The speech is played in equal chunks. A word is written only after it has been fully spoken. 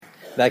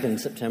Back in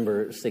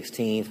September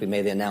 16th, we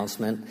made the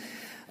announcement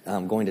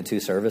going to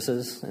 2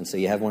 services. And so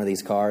you have one of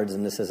these cards,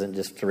 and this isn't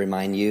just to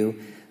remind you,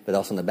 but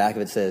also on the back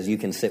of it says, you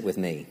can sit with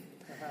me.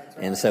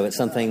 And so it's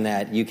something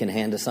that you can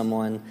hand to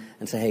someone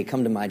and say, hey,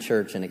 come to my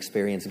church and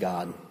experience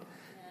God.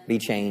 Be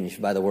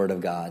changed by the Word of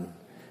God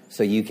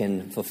so you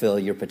can fulfill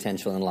your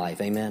potential in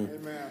life. Amen?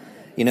 Amen.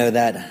 You know,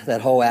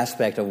 that whole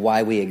aspect of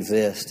why we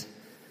exist.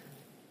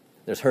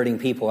 There's hurting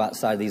people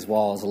outside these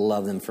walls.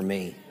 Love them for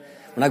me.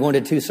 We're not going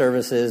to 2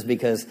 services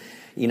because,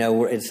 you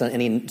know, it's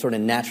any sort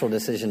of natural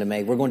decision to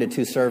make. We're going to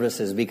 2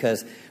 services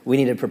because we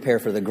need to prepare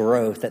for the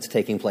growth that's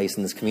taking place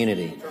in this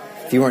community.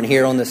 If you weren't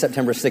here on the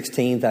September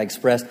 16th, I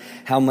expressed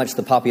how much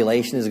the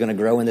population is going to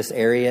grow in this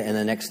area in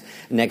the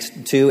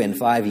next 2 and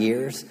 5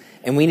 years.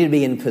 And we need to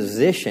be in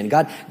position.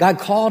 God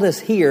called us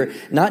here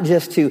not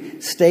just to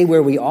stay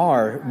where we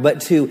are,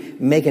 but to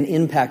make an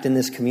impact in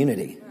this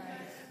community.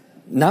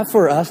 Not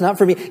for us, not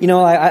for me. You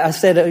know, I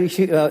said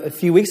a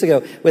few weeks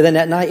ago, within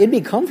that night, it'd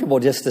be comfortable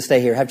just to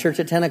stay here, have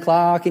church at 10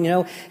 o'clock, and, you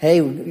know, hey,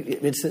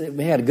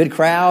 we had a good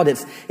crowd,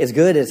 it's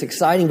good, it's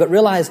exciting, but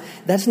realize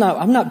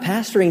I'm not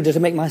pastoring just to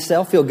make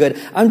myself feel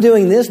good. I'm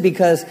doing this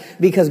because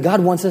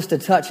God wants us to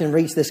touch and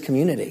reach this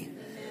community.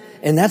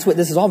 And that's what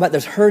this is all about.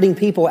 There's hurting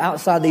people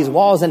outside these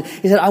walls, and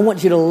He said, I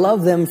want you to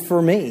love them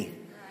for me.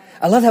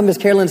 I love how Miss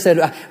Carolyn said,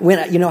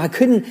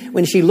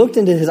 when she looked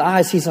into His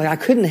eyes, He's like, I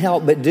couldn't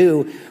help but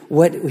do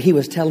what He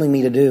was telling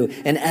me to do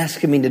and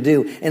asking me to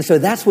do. And so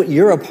that's what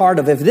you're a part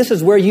of. If this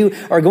is where you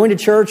are going to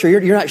church, or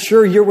you're not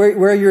sure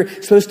where you're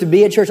supposed to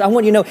be at church, I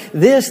want you to know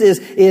this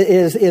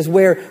is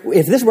where,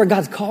 if this is where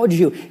God's called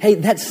you, hey,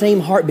 that same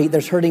heartbeat,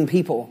 there's hurting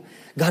people.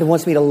 God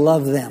wants me to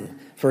love them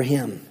for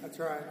Him. That's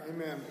right.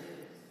 Amen.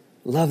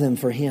 Love them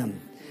for Him.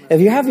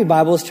 If you have your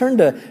Bibles, turn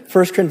to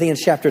 1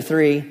 Corinthians chapter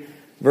 3,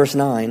 verse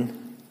 9.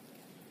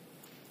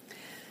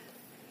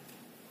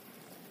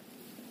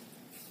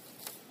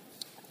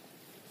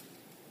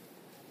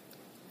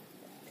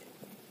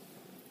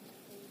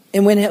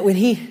 And when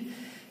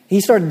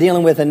he started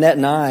dealing with Annette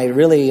and I,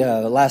 really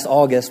last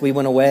August, we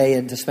went away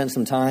and to spend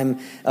some time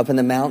up in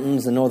the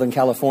mountains in Northern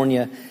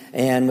California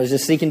and was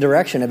just seeking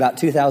direction about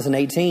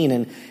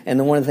 2018.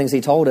 And one of the things he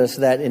told us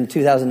that in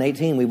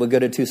 2018 we would go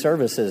to 2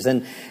 services.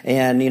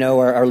 And you know,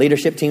 our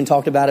leadership team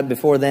talked about it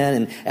before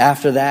then and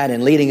after that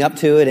and leading up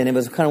to it. And it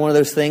was kind of one of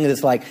those things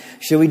that's like,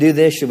 should we do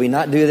this? Should we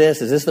not do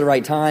this? Is this the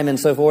right time? And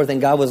so forth.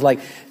 And God was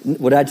like,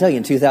 what did I tell you?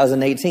 In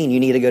 2018,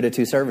 you need to go to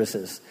 2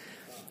 services.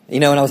 You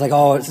know, and I was like,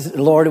 oh,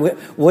 Lord,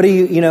 what do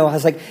you know, I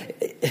was like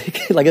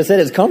I said,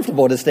 it's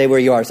comfortable to stay where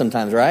you are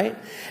sometimes, right?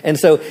 And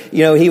so,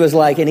 you know, he was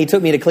like, and he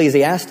took me to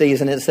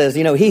Ecclesiastes, and it says,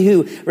 you know, he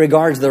who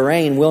regards the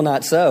rain will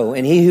not sow,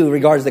 and he who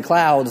regards the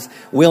clouds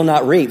will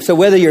not reap. So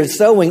whether you're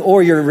sowing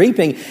or you're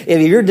reaping,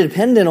 if you're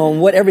dependent on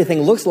what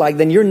everything looks like,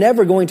 then you're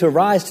never going to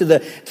rise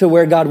to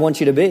where God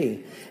wants you to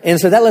be. And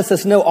so that lets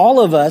us know,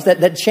 all of us,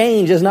 that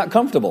change is not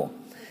comfortable.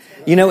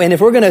 You know, and if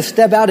we're going to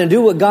step out and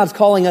do what God's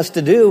calling us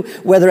to do,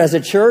 whether as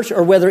a church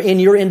or whether in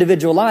your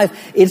individual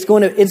life, it's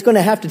going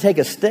to have to take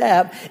a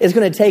step. It's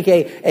going to take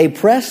a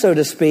press, so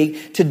to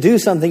speak, to do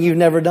something you've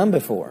never done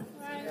before.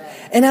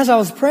 And as I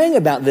was praying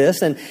about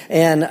this, and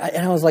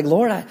I was like,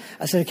 Lord, I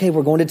said, okay,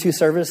 we're going to 2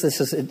 services.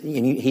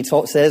 He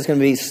said it's going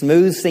to be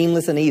smooth,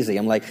 seamless, and easy.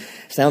 I'm like,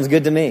 sounds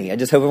good to me. I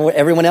just hope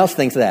everyone else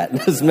thinks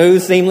that.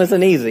 Smooth, seamless,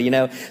 and easy, you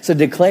know. So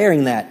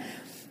declaring that.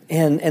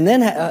 And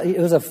then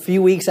it was a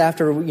few weeks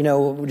after, you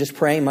know, just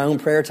praying my own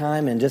prayer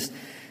time and just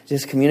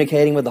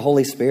communicating with the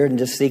Holy Spirit and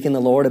just seeking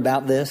the Lord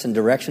about this and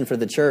direction for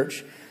the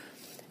church.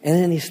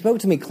 And then He spoke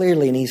to me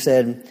clearly, and He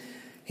said,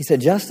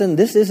 Justin,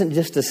 this isn't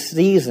just a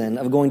season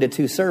of going to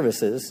 2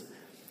 services,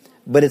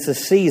 but it's a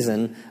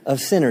season of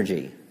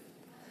synergy.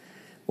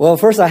 Well,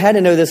 first I had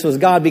to know this was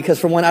God because,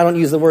 for one, I don't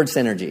use the word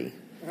synergy.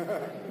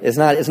 It's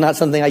not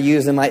something I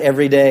use in my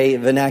everyday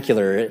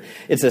vernacular.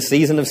 It's a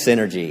season of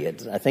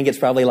synergy. I think it's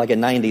probably like a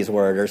 90s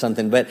word or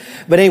something. But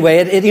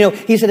anyway, you know,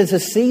 He said it's a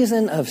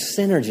season of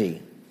synergy.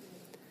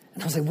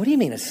 And I was like, what do you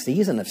mean a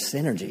season of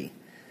synergy?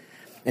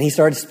 And He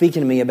started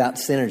speaking to me about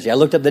synergy. I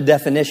looked up the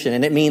definition,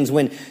 and it means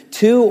when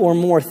 2 or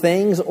more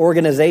things,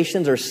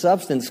 organizations, or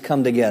substance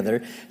come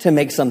together to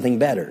make something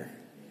better.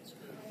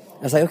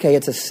 I was like, okay,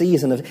 it's a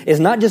season of,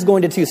 it's not just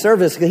going to 2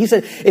 services. He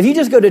said, if you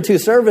just go to 2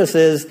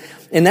 services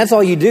and that's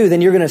all you do,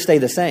 then you're going to stay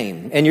the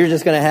same. And you're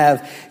just going to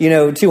have, you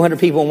know, 200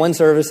 people in one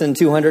service and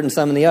 200 and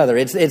some in the other.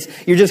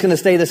 You're just going to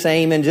stay the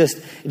same and just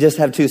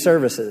have 2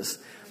 services.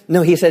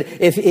 No, he said,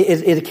 if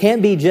it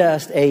can't be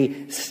just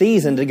a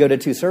season to go to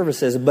 2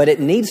 services, but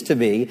it needs to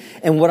be.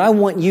 And what I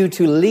want you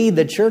to lead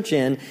the church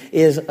in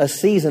is a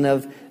season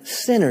of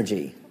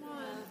synergy.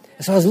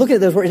 So I was looking at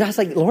those words. I was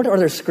like, Lord, are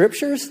there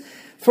scriptures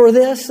for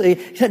this?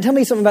 Tell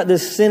me something about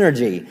this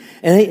synergy.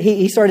 And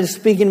he started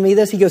speaking to me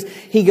this. He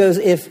goes,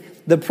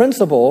 if the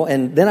principle,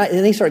 and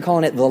then he started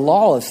calling it the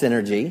law of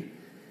synergy.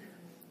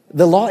 If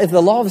the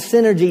law of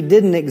synergy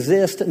didn't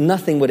exist,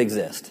 nothing would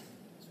exist.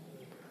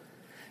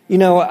 You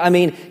know, I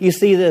mean, you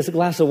see this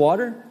glass of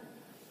water?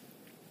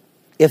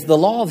 If the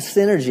law of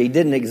synergy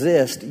didn't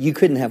exist, you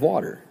couldn't have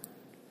water.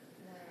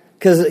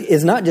 Because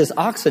it's not just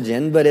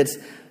oxygen, but it's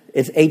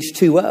It's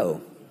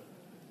H2O.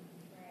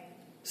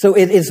 So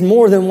it's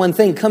more than one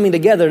thing coming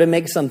together to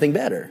make something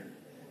better.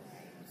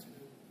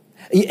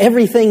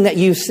 Everything that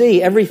you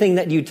see, everything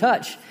that you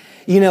touch,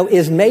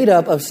 is made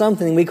up of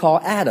something we call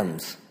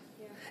atoms.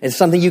 It's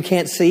something you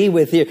can't see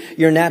with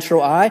your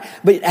natural eye,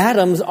 but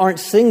atoms aren't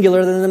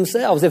singular than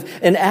themselves. If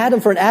for an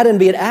atom to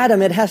be an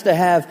atom, it has to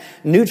have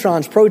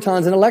neutrons,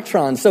 protons, and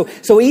electrons.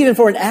 So even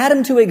for an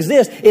atom to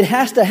exist, it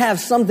has to have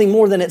something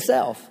more than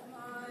itself.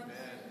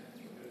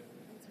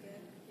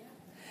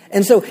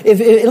 And so,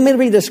 let me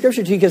read the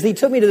scripture to you, because he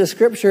took me to the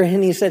scripture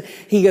and he said,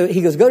 he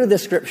goes, go to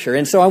this scripture.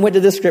 And so I went to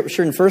this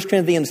scripture in 1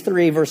 Corinthians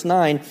 3, verse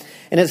 9,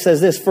 and it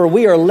says this: for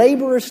we are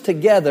laborers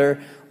together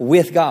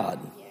with God.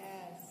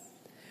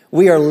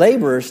 We are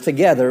laborers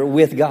together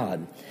with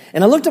God.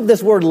 And I looked up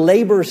this word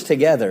laborers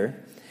together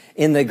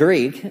in the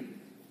Greek,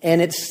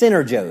 and it's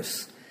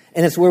synergos.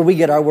 And it's where we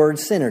get our word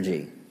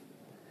synergy.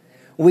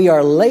 We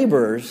are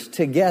laborers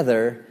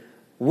together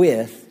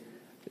with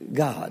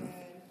God.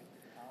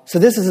 So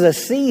this is a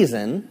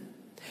season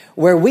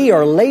where we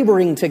are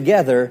laboring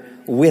together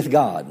with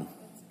God.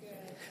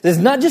 This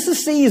is not just a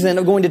season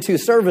of going to 2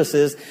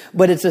 services,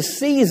 but it's a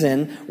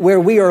season where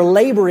we are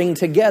laboring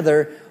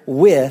together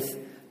with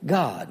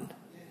God.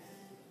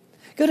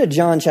 Go to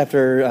John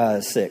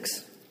chapter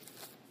 6.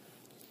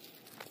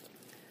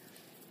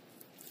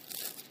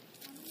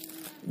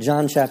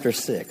 John chapter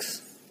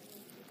 6.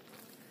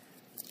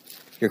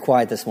 You're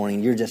quiet this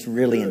morning. You're just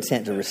really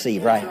intent to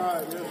receive, right?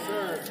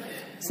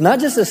 It's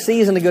not just a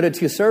season to go to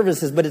 2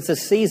 services, but it's a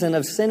season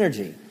of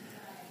synergy.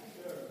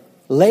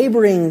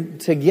 Laboring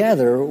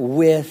together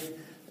with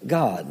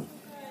God.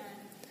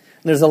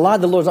 There's a lot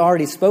the Lord's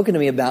already spoken to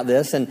me about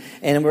this, and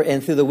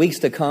through the weeks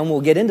to come, we'll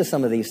get into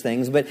some of these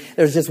things. But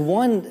there's just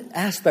one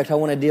aspect I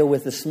want to deal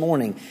with this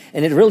morning,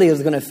 and it really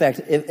is going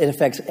to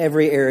affects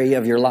every area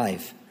of your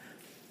life.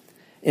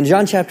 In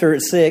John chapter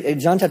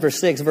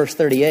 6, verse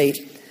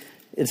 38,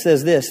 it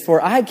says this: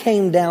 for I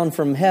came down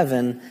from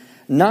heaven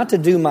not to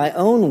do my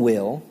own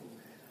will,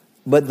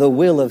 but the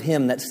will of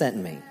him that sent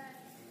me.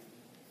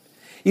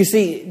 You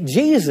see,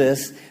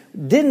 Jesus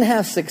didn't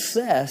have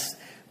success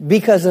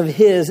because of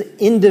his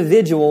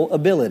individual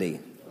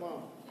ability.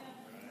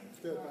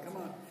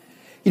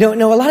 A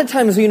lot of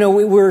times,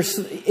 we're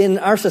in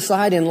our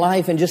society and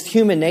life and just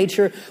human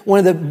nature, one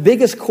of the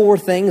biggest core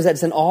things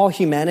that's in all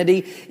humanity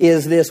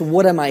is this: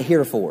 what am I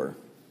here for?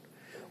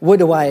 What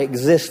do I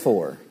exist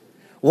for?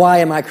 Why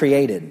am I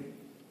created?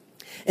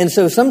 And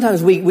so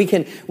sometimes we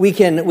can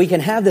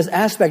have this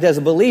aspect as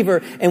a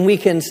believer, and we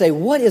can say,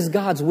 what is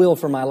God's will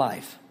for my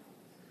life?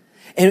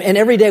 And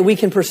every day we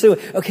can pursue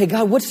it. Okay,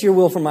 God, what's your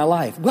will for my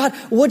life? God,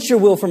 what's your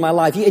will for my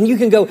life? And you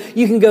can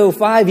go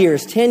 5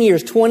 years, 10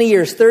 years, 20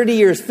 years, 30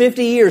 years,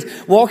 50 years,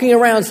 walking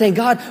around saying,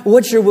 God,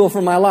 what's your will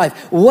for my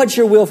life? What's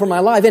your will for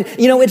my life? And,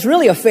 it's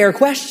really a fair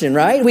question,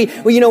 right?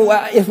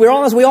 If we're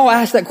honest, we all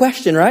ask that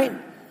question, right?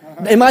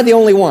 Am I the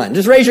only one?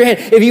 Just raise your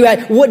hand. If you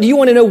ask, what do you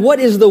want to know? What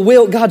is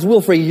God's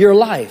will for your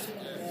life?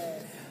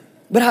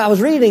 But I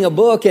was reading a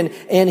book,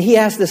 and he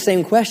asked the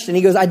same question.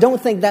 He goes, I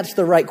don't think that's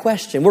the right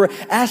question. We're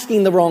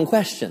asking the wrong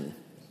question.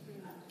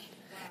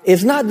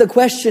 It's not the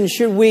question,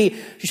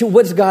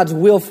 what's God's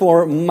will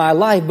for my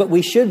life? But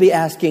we should be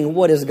asking,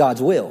 what is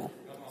God's will?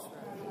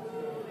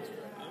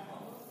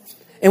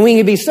 And we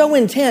can be so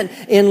intent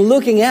in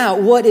looking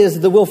out what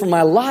is the will for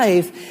my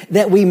life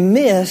that we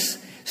miss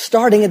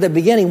starting at the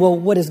beginning. Well,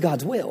 what is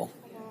God's will?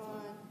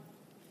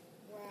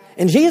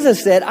 And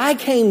Jesus said, I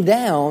came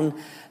down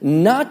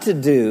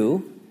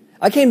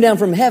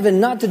from heaven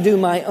not to do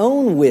my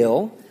own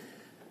will,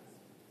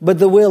 but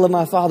the will of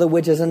my Father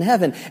which is in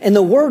heaven. And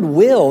the word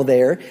will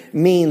there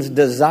means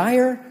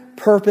desire,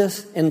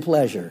 purpose, and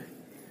pleasure.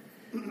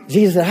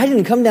 Jesus said, I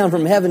didn't come down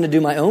from heaven to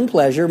do my own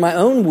pleasure, my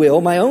own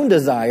will, my own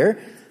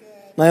desire,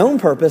 my own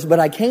purpose, but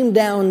I came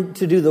down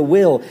to do the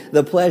will,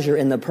 the pleasure,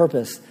 and the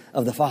purpose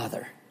of the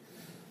Father.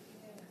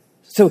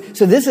 So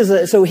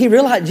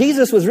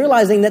Jesus was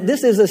realizing that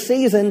this is a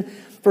season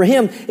for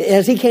him.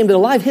 As he came to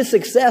life, his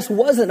success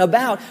wasn't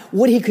about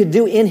what he could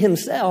do in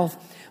himself,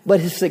 but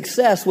his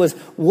success was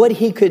what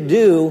he could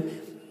do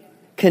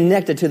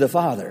connected to the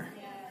Father.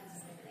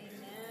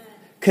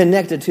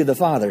 Connected to the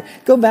Father.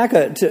 Go back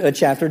to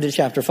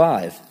chapter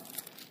 5.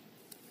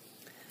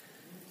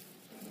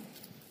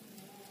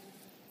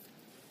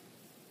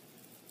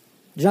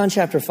 John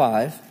chapter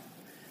 5,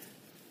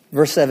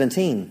 verse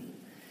 17.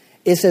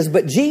 It says,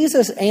 but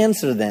Jesus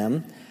answered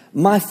them,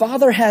 my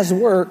Father has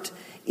worked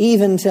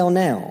even till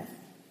now.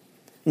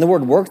 And the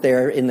word work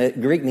there in the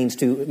Greek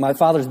means my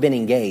Father's been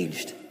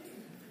engaged.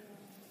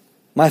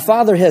 My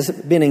Father has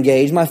been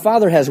engaged. My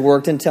Father has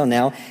worked until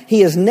now. He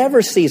has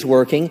never ceased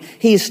working.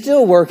 He is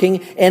still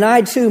working, and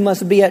I too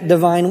must be at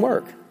divine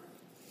work.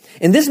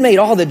 And this made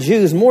all the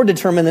Jews more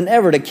determined than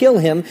ever to kill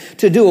him,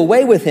 to do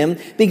away with him,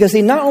 because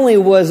he not only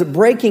was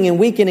breaking and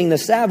weakening the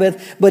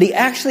Sabbath, but he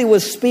actually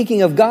was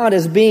speaking of God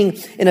as being,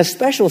 in a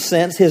special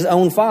sense, his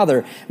own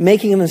Father,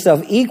 making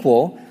himself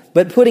equal,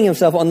 but putting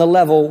himself on the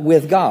level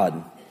with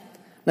God.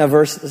 Now,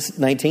 verse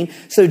 19.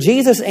 So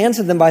Jesus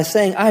answered them by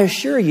saying, I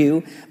assure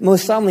you,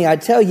 most solemnly, I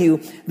tell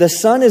you, the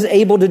Son is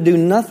able to do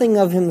nothing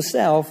of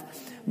himself,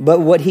 but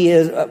what he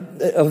is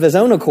of his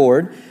own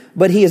accord,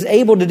 but he is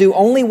able to do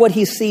only what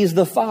he sees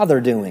the Father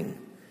doing.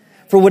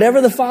 For whatever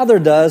the Father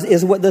does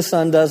is what the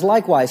Son does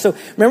likewise. So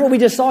remember what we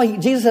just saw?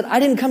 Jesus said, I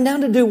didn't come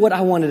down to do what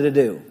I wanted to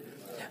do.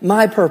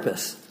 My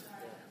purpose.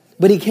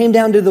 But he came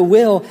down to the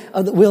will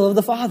of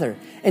the Father.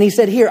 And he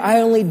said, here,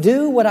 I only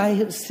do what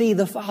I see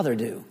the Father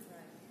do.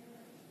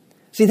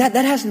 See, that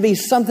has to be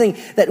something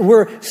that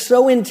we're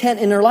so intent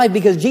in our life,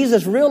 because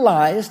Jesus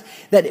realized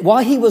that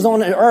while he was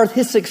on earth,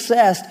 his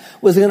success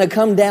was going to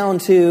come down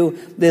to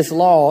this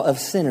law of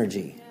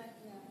synergy.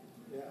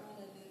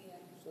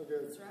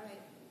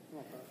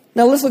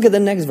 Now let's look at the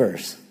next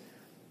verse.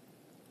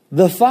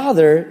 The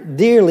Father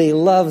dearly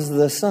loves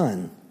the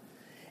Son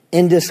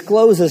and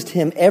discloses to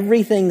him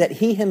everything that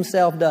he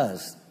himself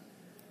does.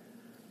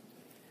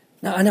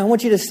 Now, and I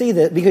want you to see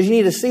this, because you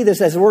need to see this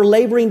as we're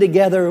laboring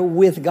together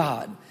with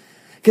God.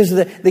 Because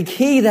the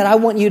key that I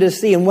want you to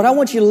see, and what I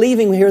want you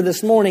leaving here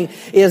this morning,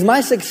 is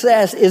my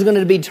success is going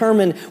to be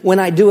determined when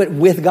I do it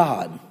with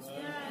God.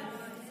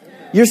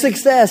 Your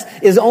success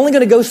is only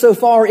going to go so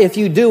far if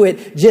you do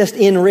it just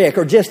in Rick,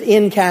 or just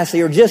in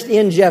Cassie, or just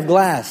in Jeff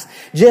Glass,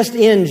 just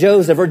in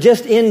Joseph, or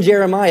just in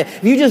Jeremiah.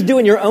 If you just do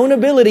it in your own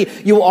ability,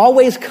 you will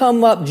always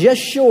come up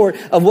just short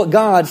of what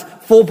God's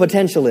full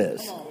potential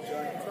is.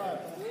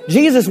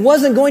 Jesus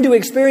wasn't going to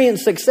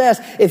experience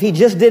success if he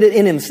just did it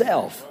in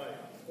himself.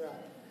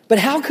 But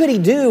how could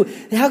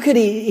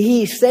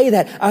he say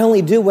that? I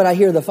only do what I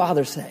hear the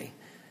Father say.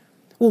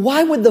 Well,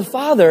 why would the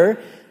Father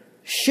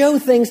show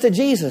things to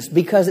Jesus?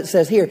 Because it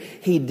says here,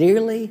 he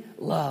dearly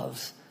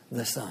loves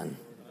the Son.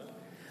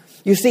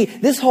 You see,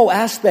 this whole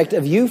aspect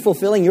of you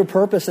fulfilling your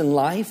purpose in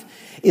life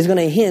is going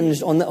to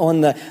hinge on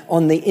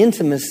the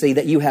intimacy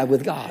that you have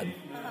with God.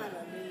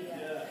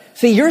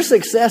 See, your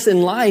success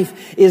in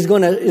life is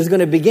going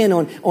to begin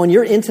on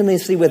your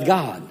intimacy with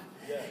God,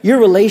 your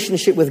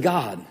relationship with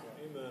God.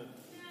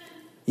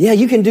 Yeah,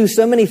 you can do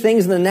so many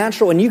things in the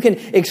natural, and you can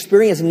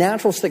experience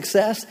natural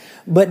success,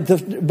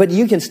 but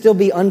you can still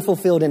be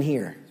unfulfilled in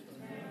here.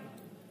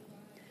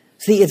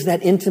 See, it's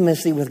that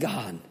intimacy with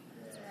God.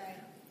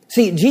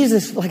 See,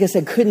 Jesus, like I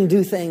said, couldn't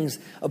do things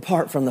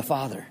apart from the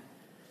Father.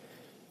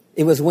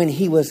 It was when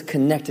he was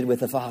connected with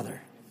the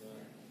Father.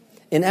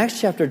 In Acts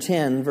chapter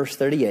 10, verse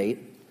 38,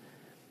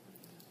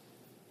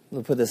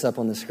 we'll put this up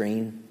on the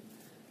screen.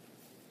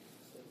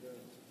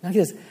 Now,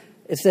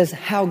 it says,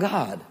 how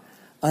God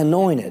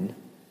anointed,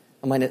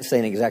 I might not say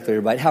it exactly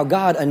right, how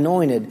God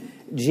anointed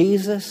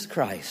Jesus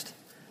Christ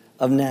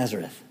of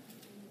Nazareth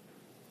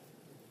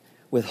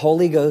with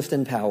Holy Ghost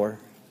and power,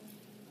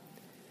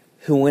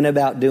 who went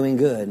about doing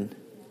good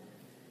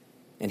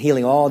and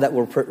healing all that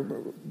were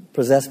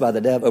oppressed by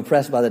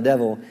the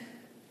devil,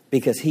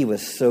 because he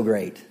was so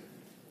great.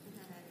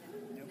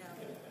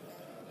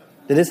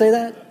 Did it say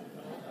that?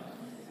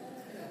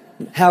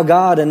 How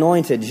God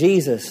anointed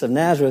Jesus of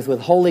Nazareth with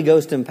Holy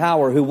Ghost and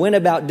power, who went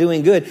about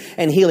doing good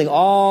and healing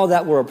all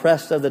that were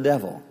oppressed of the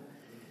devil,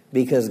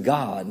 because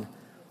God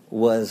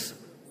was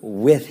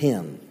with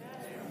him.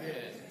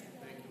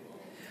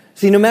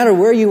 See, no matter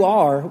where you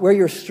are, where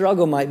your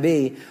struggle might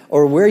be,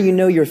 or where you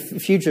know your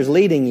future's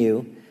leading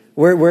you,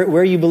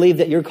 where you believe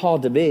that you're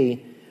called to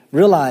be,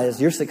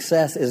 realize your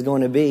success is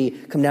going to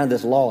come down to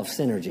this law of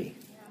synergy.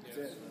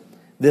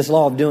 This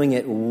law of doing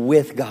it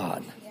with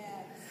God.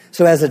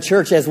 So as a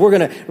church, as we're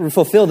going to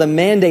fulfill the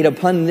mandate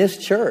upon this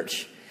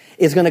church,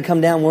 it's going to come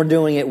down, we're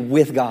doing it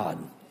with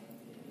God.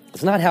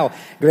 It's not how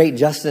great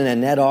Justin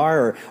and Ned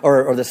are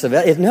or the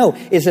Savell. No,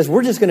 it says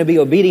we're just going to be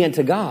obedient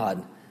to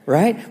God,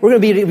 right? We're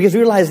going to be, because we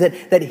realize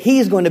that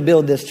he's going to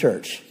build this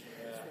church.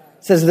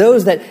 It says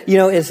those that,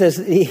 it says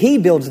he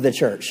builds the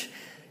church.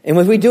 And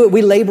when we do it,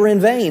 we labor in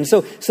vain. So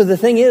the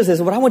thing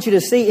is what I want you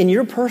to see in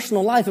your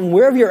personal life and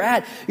wherever you're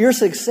at, your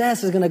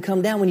success is going to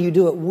come down when you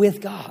do it with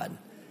God.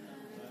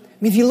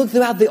 I mean, if you look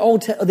throughout the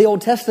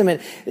Old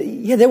Testament,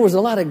 there was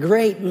a lot of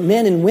great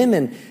men and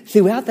women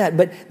throughout that,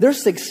 but their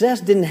success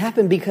didn't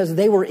happen because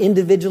they were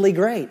individually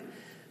great.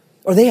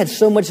 Or they had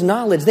so much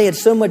knowledge, they had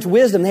so much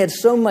wisdom, they had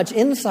so much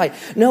insight.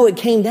 No, it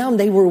came down,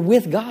 they were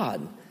with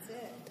God.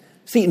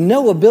 See,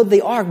 Noah built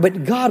the ark,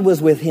 but God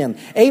was with him.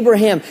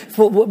 Abraham,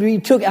 he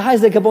took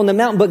Isaac up on the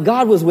mountain, but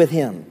God was with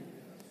him.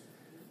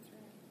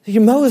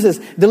 Moses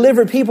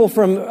delivered people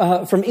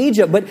from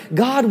Egypt, but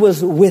God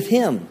was with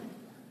him.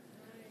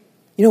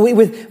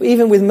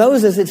 Even with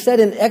Moses, it said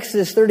in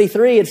Exodus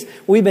 33,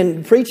 we've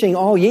been preaching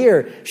all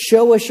year,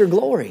 show us your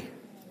glory.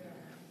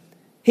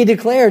 He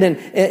declared in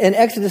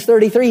Exodus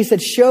 33, he said,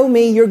 show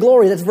me your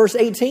glory. That's verse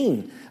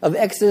 18 of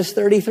Exodus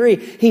 33.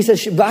 He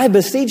says, I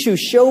beseech you,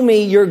 show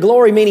me your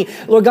glory. Meaning,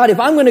 Lord God, if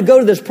I'm going to go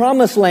to this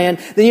promised land,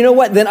 then you know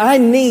what? Then I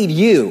need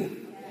you.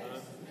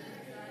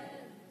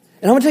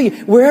 And I'm going to tell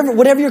you,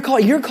 whatever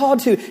you're called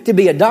to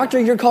be a doctor,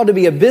 you're called to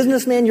be a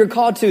businessman, you're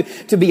called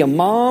to be a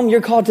mom,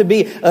 you're called to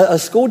be a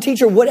school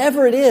teacher,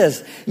 whatever it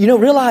is,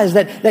 realize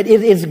that it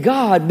is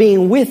God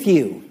being with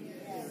you.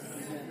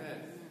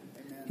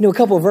 A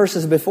couple of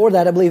verses before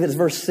that, I believe it's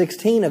verse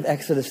 16 of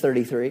Exodus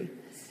 33.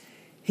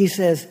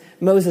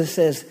 Moses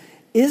says,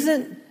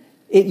 isn't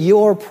it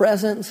your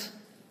presence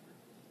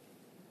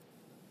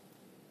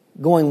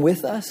going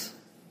with us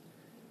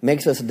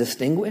makes us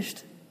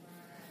distinguished?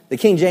 The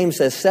King James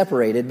says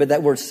separated, but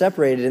that word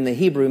separated in the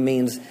Hebrew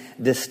means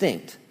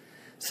distinct.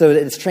 So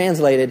it's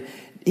translated,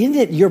 isn't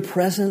it your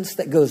presence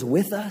that goes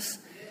with us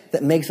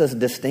that makes us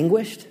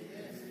distinguished?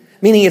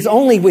 Meaning it's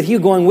only with you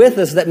going with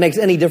us that makes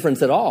any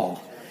difference at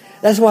all.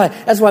 That's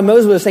why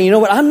Moses was saying, you know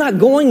what, I'm not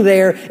going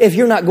there if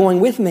you're not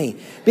going with me.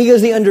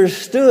 Because he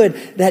understood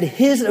that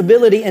his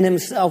ability in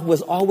himself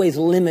was always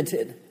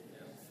limited.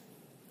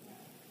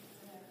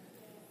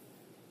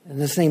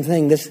 And the same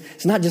thing,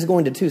 it's not just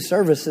going to 2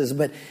 services,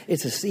 but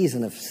it's a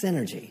season of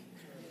synergy.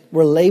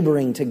 We're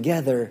laboring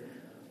together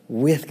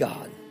with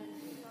God.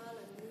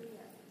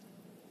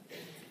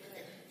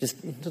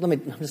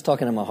 I'm just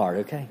talking in my heart,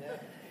 okay?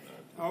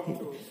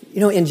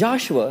 In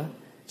Joshua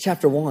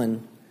chapter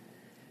 1,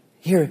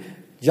 here,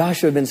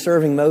 Joshua had been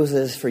serving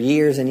Moses for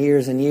years and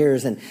years and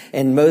years,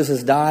 and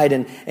Moses died,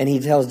 and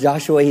he tells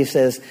Joshua, he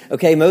says,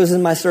 okay, Moses,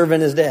 my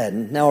servant, is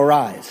dead. Now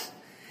arise.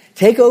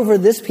 Take over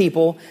this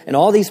people and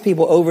all these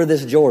people over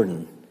this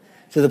Jordan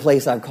to the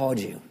place I've called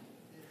you.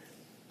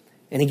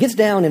 And he gets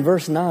down in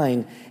verse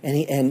 9,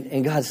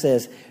 and God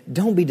says,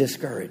 don't be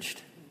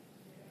discouraged.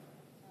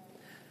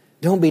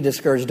 Don't be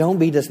discouraged. Don't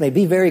be dismayed.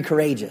 Be very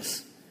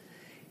courageous.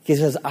 He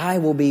says, I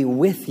will be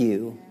with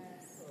you.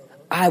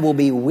 I will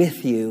be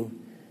with you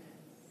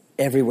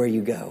everywhere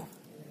you go.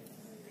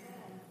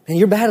 And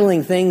you're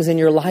battling things in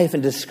your life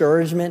and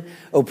discouragement,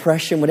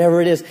 oppression,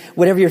 whatever it is,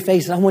 whatever you're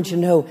facing. I want you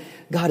to know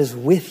God is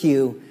with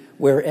you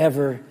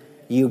wherever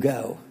you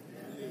go.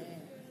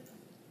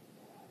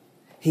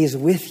 He's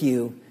with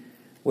you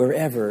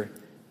wherever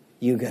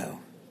you go.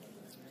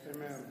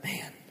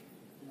 Man.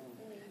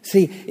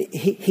 See,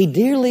 he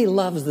dearly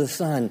loves the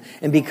Son.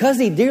 And because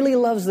he dearly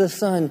loves the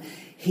Son,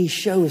 he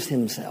shows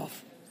himself.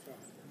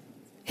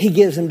 He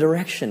gives him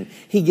direction.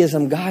 He gives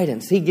him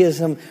guidance. He gives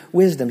him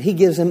wisdom. He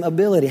gives him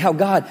ability. How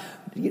God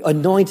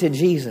anointed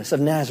Jesus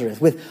of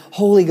Nazareth with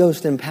Holy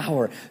Ghost and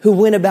power, who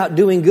went about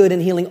doing good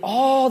and healing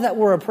all that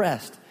were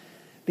oppressed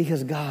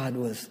because God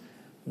was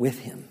with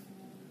him.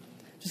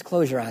 Just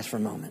close your eyes for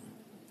a moment.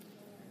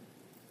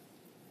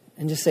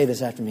 And just say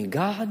this after me.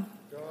 God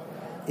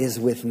is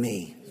with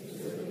me.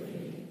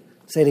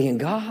 Say it again.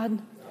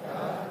 God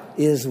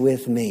is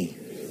with me.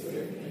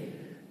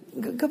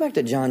 Go back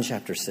to John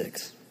chapter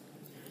 6.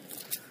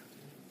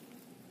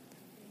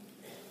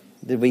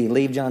 Did we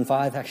leave John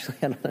 5? Actually,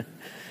 I don't know.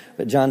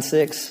 But John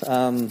 6.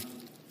 Let's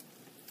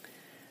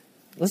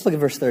look at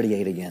verse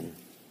 38 again.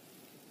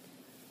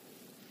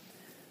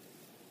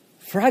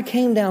 For I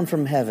came down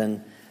from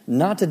heaven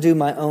not to do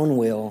my own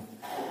will,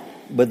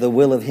 but the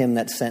will of him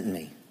that sent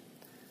me.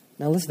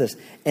 Now listen to this.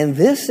 And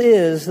this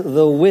is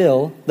the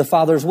will, the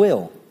Father's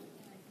will.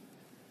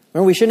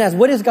 Remember, we shouldn't ask,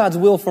 what is God's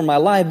will for my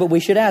life? But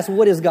we should ask,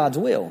 what is God's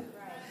will?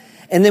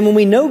 And then when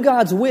we know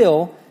God's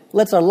will,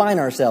 let's align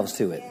ourselves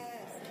to it.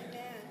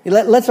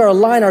 Let's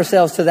align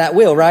ourselves to that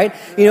will, right?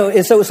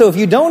 So if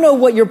you don't know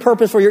what your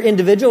purpose for your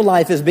individual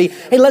life is,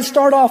 hey, let's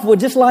start off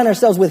with just align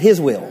ourselves with his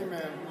will. Amen.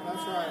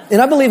 That's right.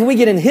 And I believe if we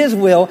get in his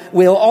will,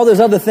 all those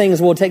other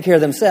things will take care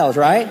of themselves,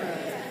 right?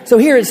 Amen. So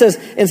here it says,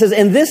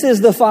 and this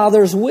is the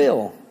Father's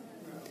will,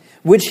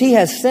 which he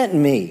has sent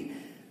me,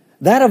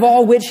 that of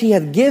all which he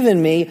hath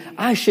given me,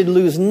 I should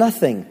lose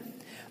nothing,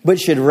 but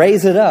should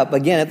raise it up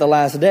again at the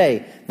last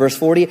day. Verse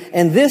 40,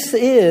 and this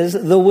is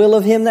the will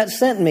of him that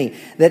sent me,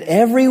 that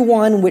every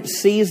one which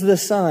sees the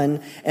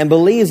Son and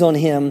believes on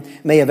him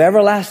may have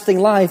everlasting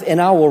life,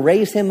 and I will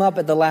raise him up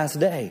at the last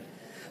day.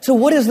 So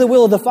what is the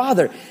will of the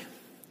Father?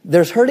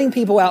 There's hurting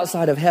people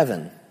outside of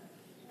heaven.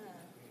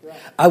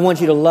 I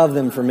want you to love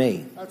them for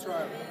me. That's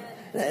right.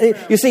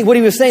 You see, what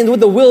he was saying, what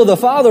the will of the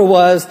Father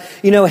was,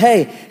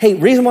 hey,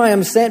 reason why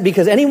I'm sent,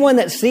 because anyone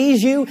that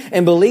sees you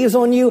and believes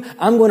on you,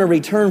 I'm going to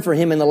return for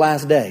him in the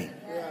last day.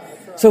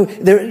 So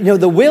there,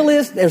 the will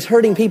is, there's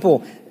hurting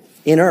people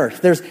in earth.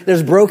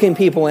 There's broken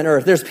people in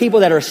earth. There's people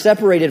that are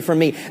separated from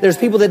me. There's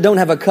people that don't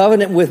have a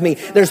covenant with me.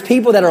 There's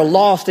people that are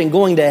lost and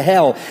going to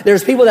hell.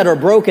 There's people that are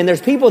broken.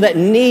 There's people that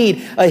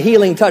need a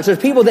healing touch. There's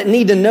people that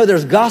need to know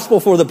there's gospel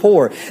for the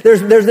poor.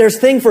 There's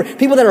thing for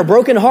people that are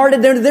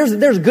brokenhearted.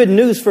 There's good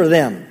news for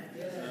them.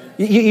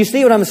 You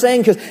see what I'm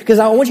saying? Because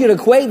I want you to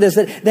equate this,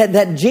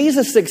 that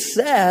Jesus'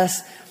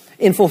 success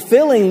in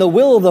fulfilling the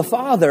will of the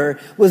Father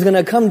was going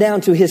to come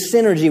down to his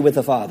synergy with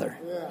the Father.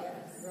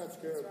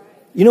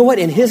 You know what?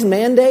 In his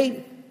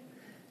mandate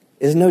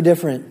is no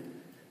different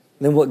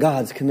than what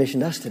God's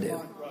commissioned us to do.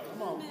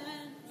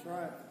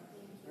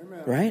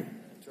 Right?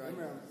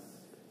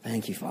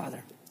 Thank you,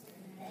 Father.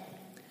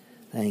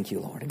 Thank you,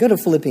 Lord. Go to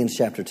Philippians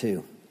chapter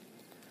 2.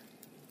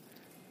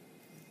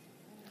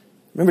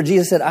 Remember,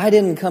 Jesus said, I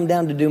didn't come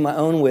down to do my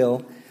own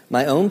will,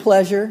 my own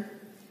pleasure,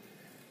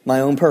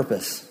 my own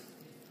purpose,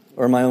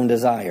 or my own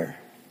desire.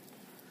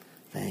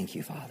 Thank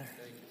you, Father.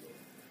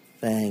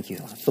 Thank you,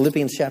 Lord.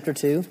 Philippians chapter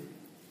 2.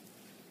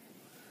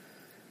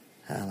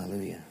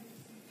 Hallelujah.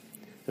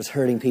 There's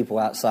hurting people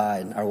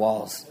outside our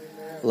walls.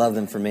 Love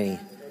them for me.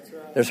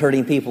 There's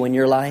hurting people in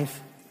your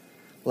life.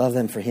 Love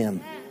them for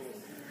Him.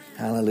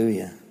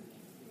 Hallelujah.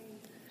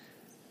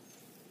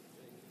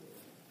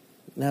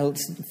 Now,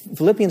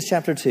 Philippians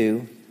chapter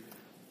 2,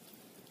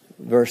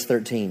 verse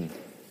 13.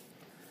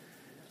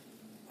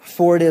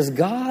 For it is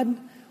God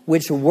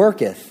which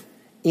worketh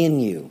in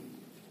you.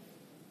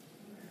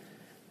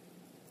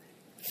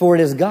 For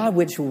it is God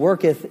which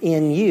worketh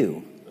in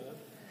you.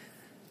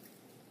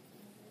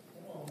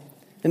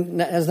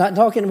 And it's not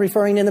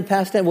referring in the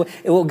past tense.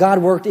 Well, God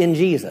worked in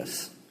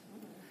Jesus.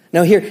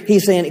 No, here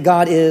he's saying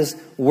God is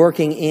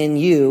working in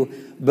you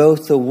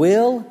both to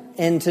will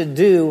and to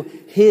do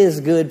His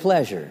good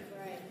pleasure.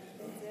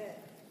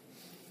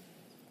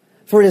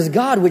 For it is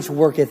God which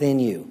worketh in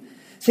you.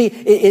 See,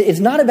 it's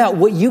not about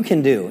what you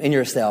can do in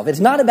yourself. It's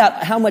not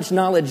about how much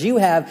knowledge you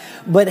have,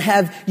 but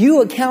have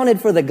you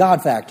accounted for the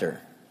God factor?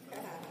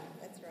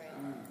 That's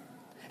right.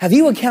 Have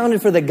you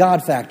accounted for the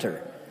God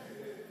factor?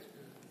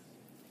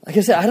 Like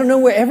I said, I don't know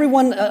where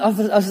everyone of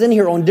us in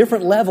here on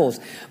different levels,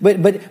 but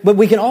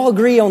we can all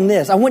agree on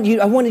this. I wanted you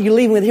to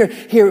leave with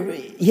here.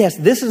 Yes,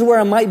 this is where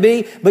I might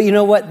be, but you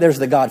know what? There's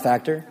the God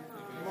factor.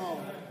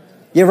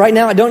 Yeah, right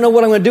now I don't know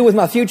what I'm going to do with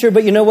my future,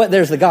 but you know what?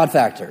 There's the God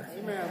factor.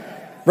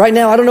 Right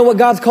now I don't know what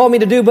God's called me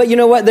to do, but you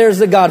know what? There's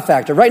the God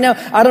factor. Right now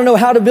I don't know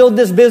how to build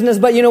this business,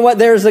 but you know what?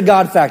 There's the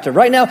God factor.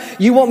 Right now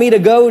you want me to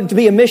go to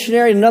be a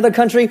missionary in another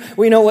country?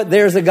 Well, you know what?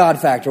 There's the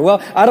God factor.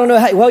 Well, I don't know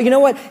how. Well, you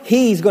know what?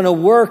 He's going to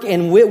work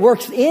and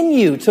works in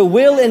you to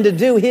will and to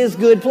do His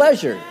good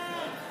pleasure.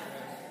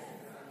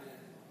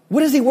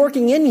 What is He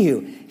working in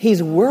you?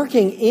 He's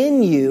working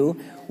in you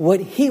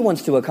what He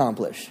wants to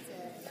accomplish.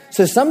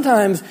 So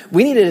sometimes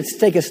we need to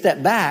take a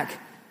step back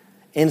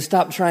and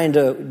stop trying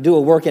to do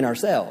a work in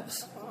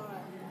ourselves.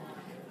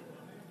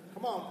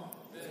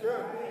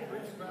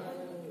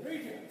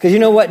 Because you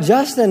know what?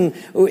 Justin,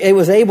 it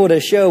was able to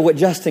show what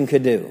Justin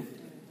could do.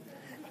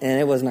 And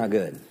it was not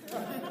good.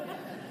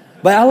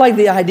 But I like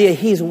the idea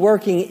He's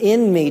working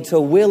in me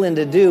to will and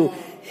to do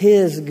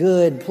His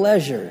good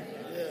pleasure.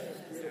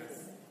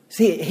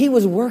 See, He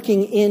was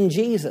working in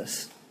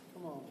Jesus.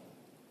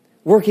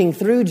 Working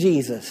through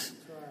Jesus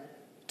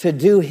to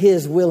do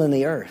His will in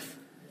the earth.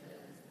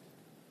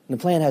 And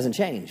the plan hasn't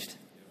changed.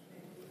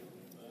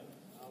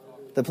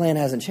 The plan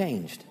hasn't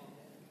changed.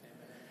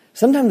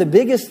 Sometimes the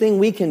biggest thing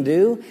we can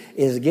do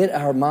is get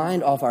our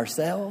mind off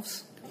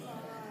ourselves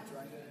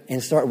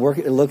and start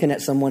looking at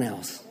someone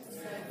else,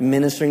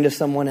 ministering to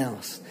someone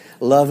else,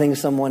 loving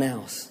someone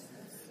else.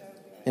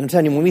 And I'm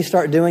telling you, when we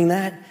start doing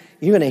that,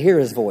 you're going to hear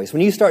His voice.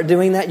 When you start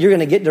doing that, you're going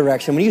to get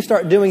direction. When you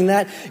start doing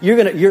that,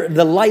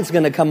 the light's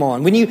going to come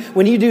on. When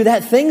you do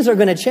that, things are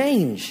going to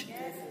change.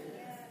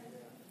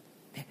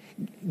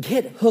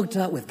 Get hooked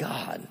up with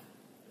God.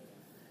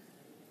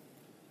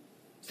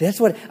 See, that's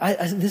what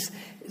this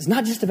is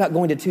not just about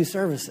going to 2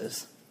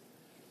 services,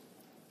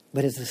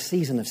 but it's a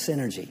season of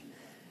synergy.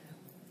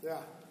 Yeah.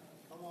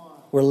 Come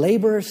on. We're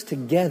laborers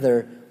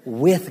together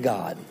with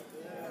God.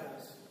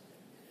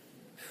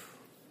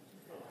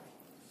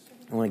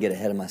 I want to get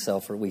ahead of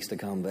myself for weeks to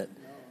come, but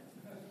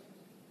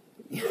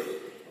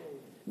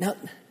now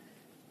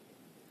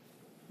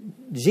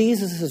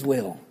Jesus'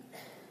 will,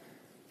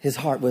 His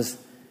heart was,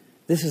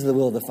 this is the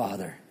will of the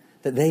Father,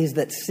 that they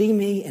that see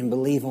me and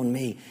believe on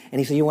me. And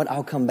He said, you know what?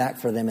 I'll come back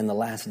for them in the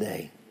last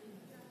day.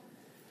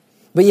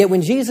 But yet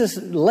when Jesus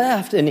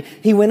left and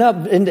He went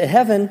up into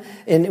heaven,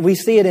 and we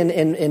see it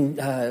in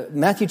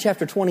Matthew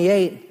chapter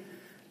 28.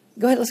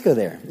 Go ahead, let's go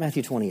there.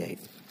 Matthew 28.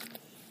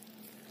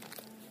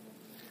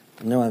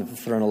 I know I've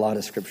thrown a lot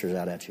of scriptures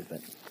out at you,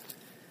 but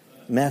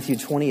Matthew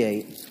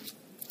 28.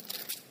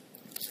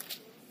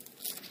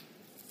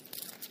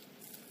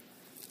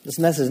 This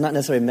message is not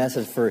necessarily a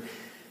message for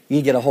you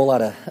to get a whole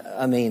lot of,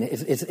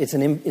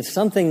 it's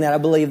something that I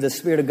believe the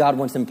Spirit of God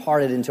wants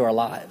imparted into our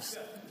lives.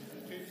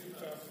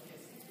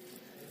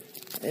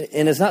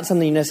 And it's not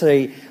something you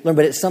necessarily learn,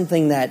 but it's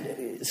something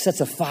that sets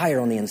a fire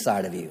on the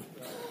inside of you.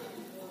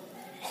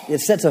 It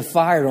sets a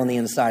fire on the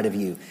inside of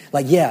you.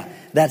 Like, yeah,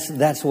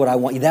 that's what I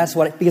want.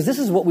 Because this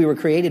is what we were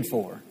created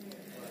for.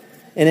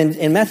 And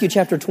in Matthew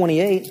chapter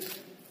 28,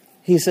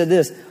 He said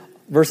this,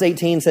 verse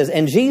 18 says,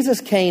 and Jesus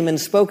came and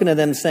spoken to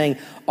them, saying,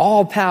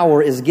 all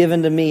power is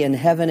given to me in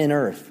heaven and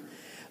earth.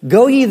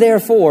 Go ye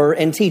therefore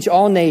and teach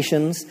all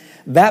nations,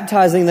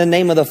 baptizing in the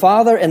name of the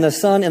Father and the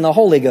Son and the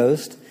Holy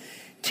Ghost,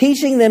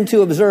 teaching them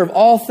to observe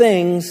all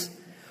things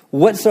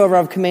whatsoever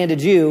I've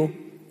commanded you.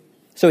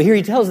 So here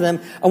He tells them,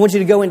 I want you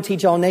to go and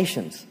teach all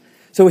nations.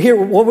 So here,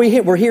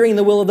 we're hearing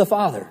the will of the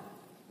Father.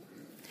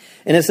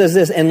 And it says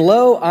this, and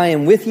lo, I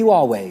am with you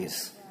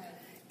always,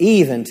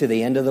 even to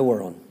the end of the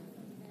world.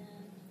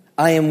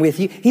 I am with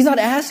you. He's not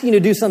asking you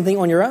to do something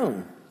on your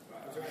own.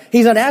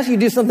 He's not asking you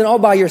to do something all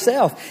by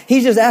yourself.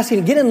 He's just asking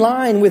you to get in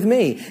line with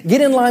me.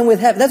 Get in line with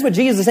heaven. That's what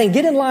Jesus is saying.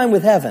 Get in line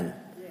with heaven.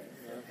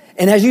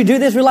 And as you do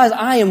this, realize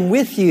I am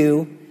with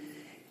you.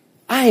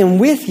 I am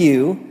with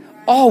you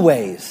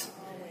always,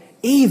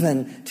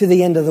 even to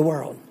the end of the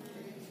world.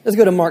 Let's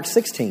go to Mark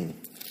 16.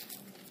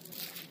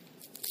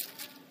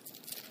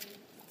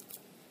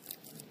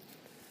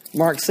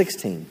 Mark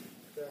 16.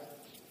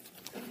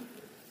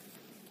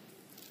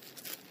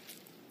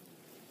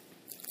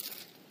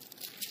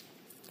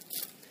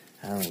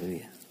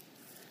 Hallelujah.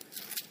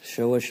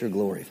 Show us your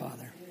glory,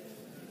 Father.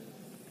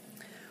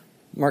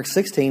 Mark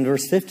 16,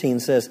 verse 15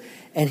 says,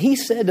 "And he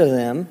said to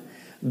them,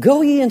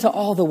 go ye into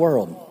all the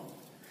world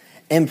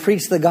and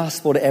preach the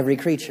gospel to every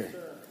creature."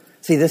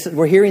 See,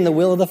 we're hearing the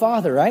will of the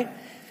Father, right?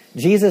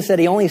 Jesus said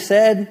he only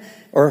said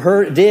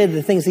or did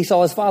the things he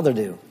saw his Father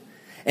do.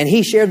 And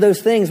he shared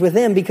those things with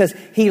them because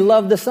he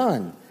loved the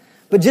Son.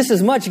 But just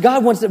as much,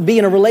 God wants to be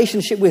in a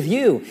relationship with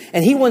you.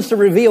 And he wants to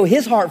reveal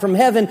his heart from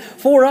heaven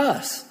for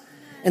us.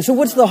 And so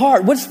what's the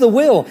heart? What's the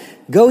will?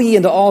 Go ye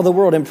into all the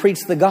world and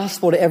preach the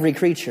gospel to every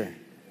creature.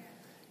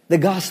 The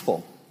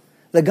gospel.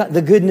 The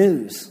good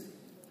news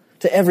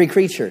to every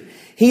creature.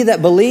 He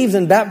that believes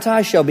and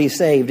baptized shall be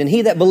saved, and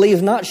he that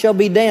believes not shall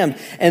be damned.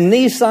 And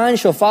these signs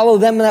shall follow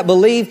them that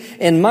believe.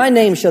 In my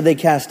name shall they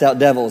cast out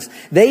devils.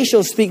 They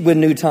shall speak with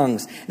new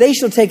tongues. They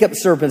shall take up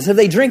serpents. If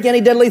they drink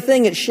any deadly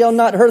thing, it shall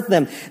not hurt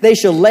them. They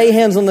shall lay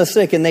hands on the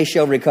sick, and they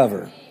shall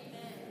recover.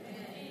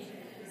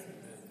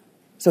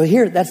 So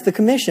here, that's the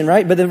commission,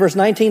 right? But then verse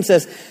 19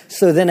 says,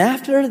 "So then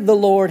after the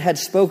Lord had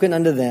spoken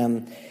unto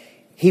them,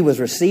 he was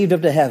received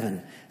up to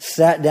heaven,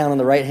 sat down on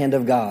the right hand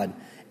of God.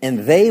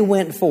 And they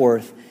went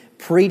forth,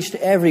 preached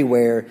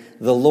everywhere,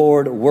 the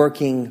Lord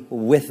working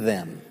with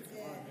them."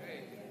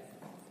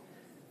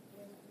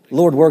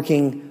 Lord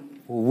working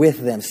with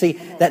them. See,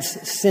 that's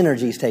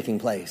synergies taking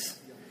place.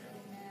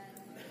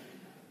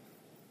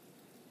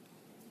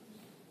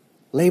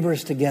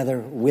 Laborers together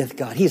with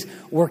God. He's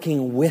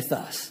working with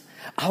us.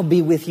 I'll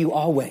be with you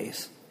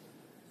always.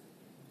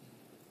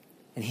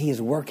 And he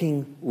is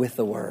working with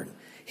the word.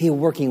 He is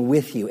working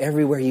with you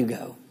everywhere you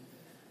go.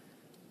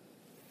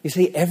 You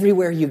see,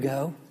 everywhere you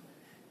go,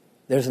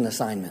 there's an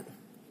assignment.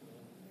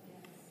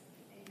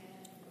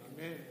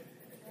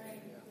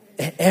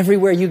 Amen.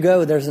 Everywhere you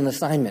go, there's an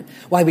assignment.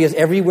 Why? Because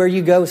everywhere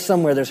you go,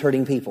 somewhere there's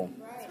hurting people.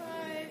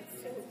 Right.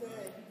 So good.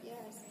 Yes.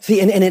 See,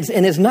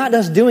 and it's not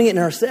us doing it in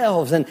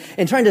ourselves and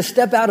trying to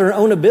step out our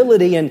own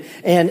ability and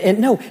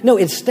no,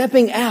 it's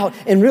stepping out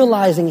and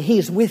realizing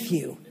he's with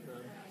you.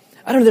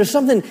 I don't know, there's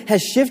something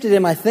has shifted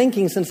in my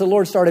thinking since the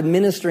Lord started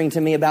ministering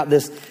to me about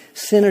this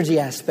synergy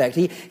aspect.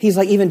 He's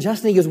like, even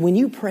Justin, he goes, when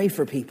you pray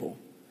for people,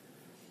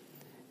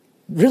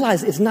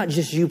 realize it's not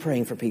just you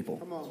praying for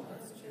people.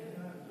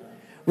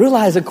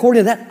 Realize according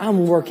to that,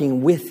 I'm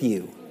working with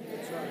you.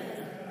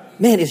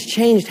 Man, it's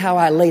changed how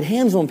I laid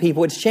hands on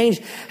people. It's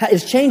changing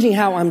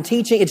how I'm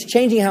teaching. It's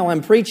changing how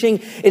I'm preaching.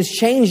 It's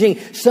changing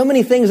so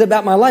many things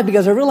about my life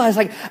because I realize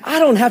like, I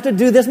don't have to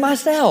do this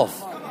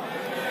myself.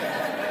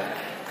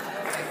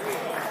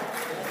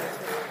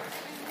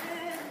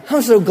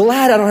 I'm so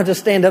glad I don't have to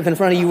stand up in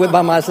front of you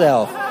by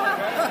myself.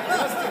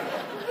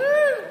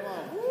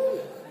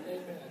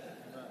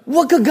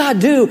 What could God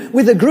do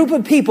with a group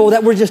of people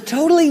that were just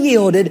totally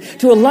yielded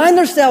to align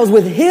themselves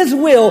with his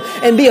will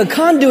and be a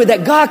conduit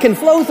that God can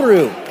flow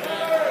through?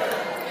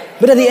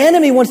 But the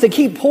enemy wants to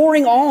keep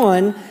pouring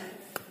on,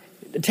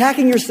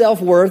 attacking your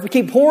self-worth,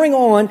 keep pouring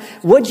on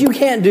what you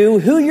can't do,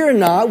 who you're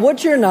not,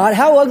 what you're not,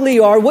 how ugly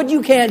you are, what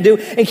you can't do,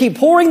 and keep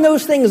pouring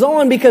those things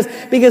on because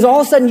all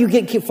of a sudden you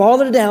keep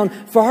farther down,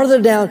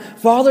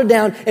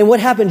 and what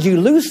happens? You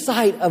lose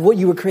sight of what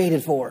you were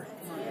created for.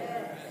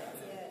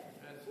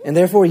 And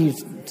therefore you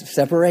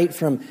separate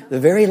from the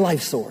very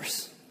life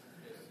source.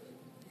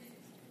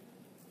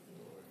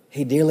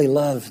 He dearly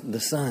loved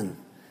the Son.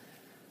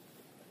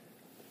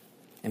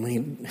 And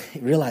when he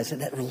realized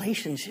that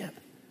relationship,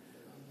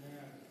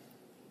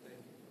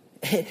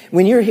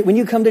 when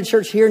you come to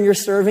church here and you're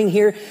serving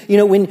here, you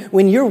know,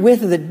 when you're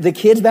with the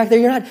kids back there,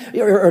 you're not,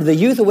 or the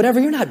youth or whatever,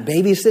 you're not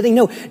babysitting.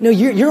 No,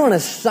 you're on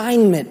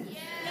assignment.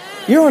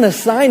 You're on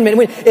assignment.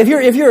 If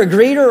you're a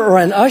greeter or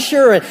an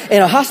usher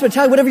and a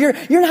hospitality, whatever,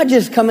 you're not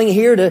just coming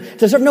here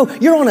to serve. No,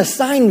 you're on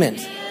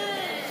assignment.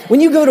 When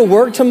you go to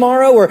work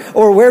tomorrow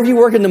or wherever you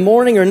work in the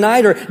morning or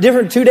night or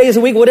different 2 days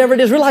a week, whatever it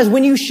is, realize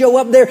when you show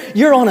up there,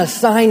 you're on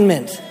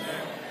assignment.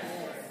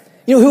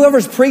 You know,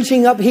 whoever's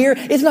preaching up here,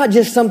 it's not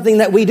just something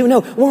that we do. No,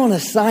 we're on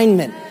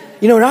assignment.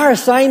 You know, in our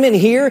assignment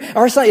here,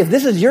 if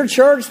this is your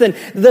church, then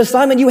the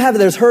assignment you have,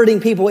 there's hurting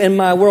people in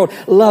my world.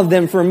 Love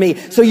them for me.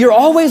 So you're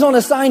always on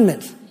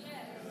assignment.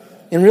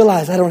 And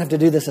realize I don't have to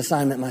do this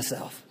assignment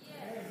myself.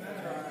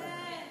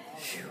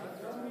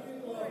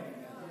 Whew.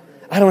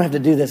 I don't have to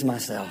do this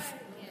myself.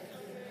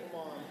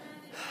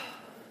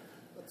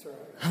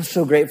 I'm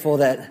so grateful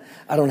that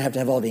I don't have to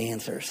have all the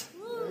answers.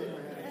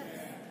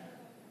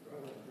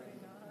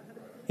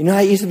 You know,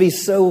 I used to be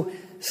so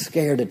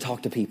scared to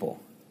talk to people.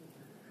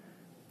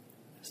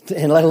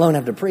 And let alone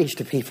have to preach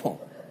to people.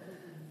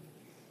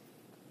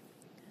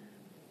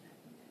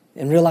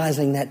 And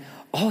realizing that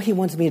all he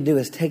wants me to do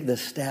is take the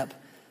step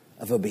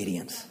of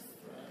obedience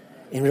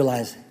and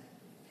realize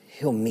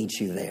he'll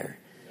meet you there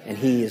and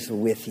he is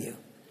with you.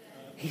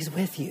 He's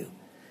with you.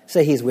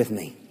 Say he's with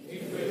me.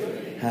 He's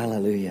with me.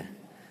 Hallelujah.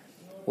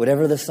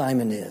 Whatever the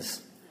assignment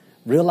is,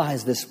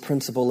 realize this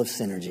principle of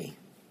synergy.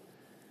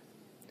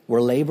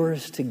 We're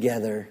laborers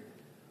together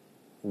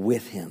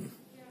with him.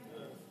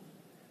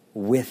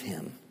 With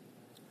him.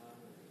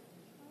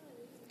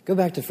 Go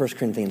back to 1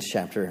 Corinthians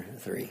chapter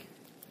 3.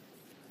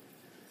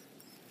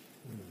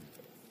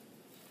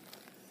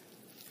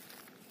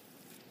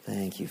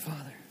 Thank you,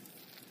 Father.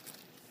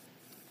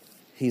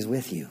 He's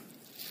with you,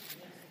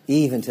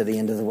 even to the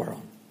end of the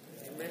world.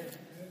 Amen.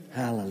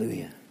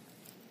 Hallelujah.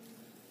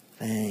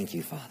 Thank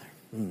you, Father.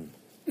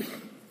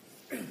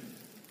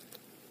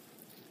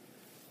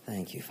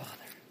 Thank you, Father.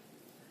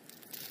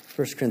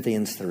 1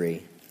 Corinthians 3.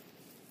 It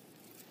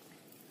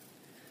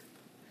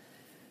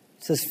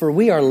says, for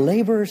we are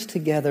laborers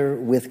together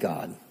with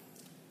God.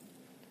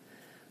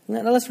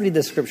 Now let's read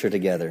this scripture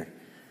together.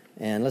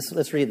 And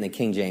let's read it in the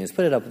King James.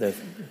 Put it up there.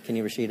 Can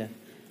you, Rashida?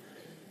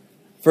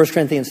 1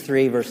 Corinthians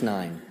 3, verse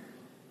 9.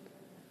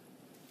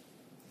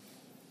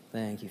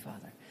 Thank you,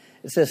 Father.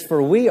 It says,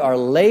 for we are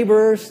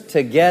laborers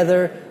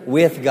together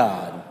with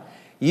God.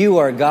 You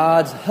are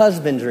God's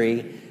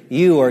husbandry.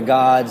 You are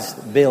God's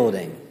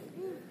building.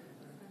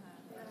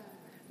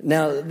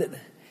 Now,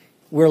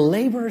 we're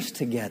laborers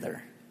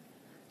together.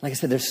 Like I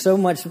said, there's so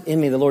much in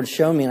me the Lord's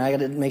shown me, and I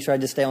got to make sure I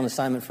just stay on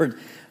assignment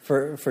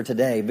for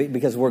today,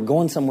 because we're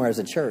going somewhere as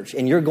a church,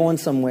 and you're going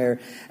somewhere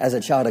as a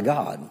child of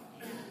God.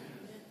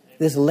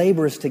 This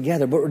labors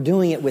together, but we're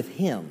doing it with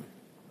Him.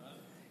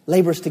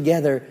 Labors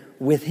together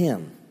with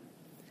Him.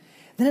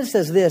 Then it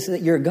says this,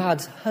 that you're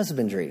God's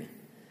husbandry.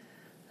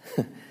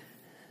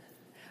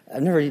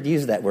 I've never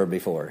used that word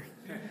before.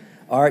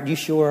 Art, you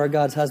sure are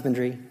God's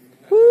husbandry?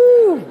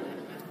 Woo!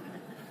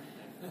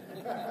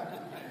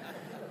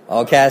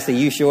 Oh, Cassie,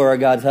 you sure are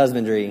God's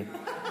husbandry.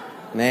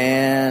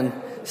 Man,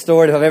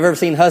 Stuart, if I've ever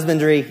seen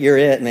husbandry, you're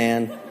it,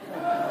 man.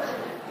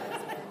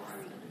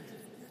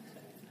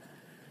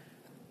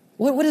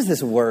 What is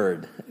this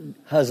word,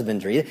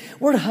 husbandry? The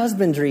word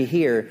husbandry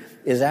here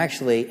is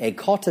actually a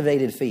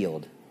cultivated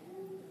field.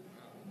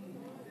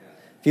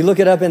 If you look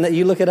it up in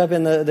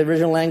the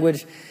original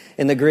language,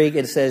 in the Greek,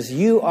 it says,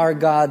 you are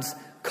God's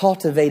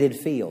cultivated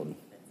field.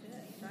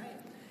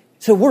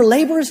 So we're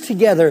laborers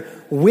together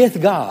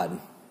with God.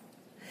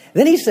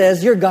 Then he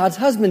says, you're God's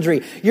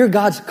husbandry. You're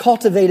God's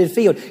cultivated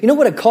field. You know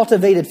what a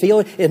cultivated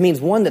field? It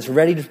means one that's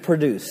ready to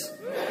produce.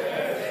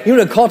 You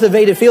know what a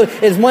cultivated field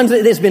is? One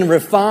that's been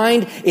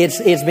refined.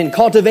 It's been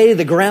cultivated.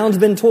 The ground's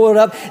been toiled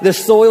up. The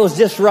soil is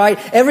just right.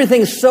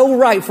 Everything's so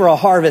right for a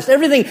harvest.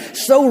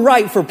 Everything's so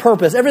right for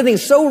purpose.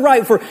 Everything's so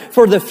right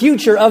for the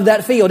future of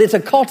that field. It's a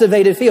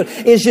cultivated field.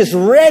 It's just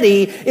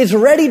ready. It's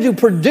ready to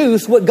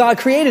produce what God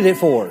created it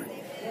for.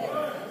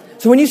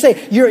 So when you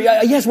say,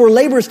 yes, we're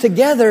laborers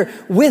together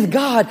with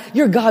God,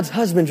 you're God's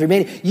husbandry.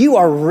 Meaning you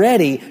are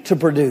ready to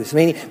produce.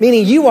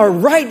 Meaning you are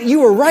right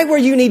where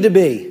you need to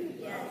be.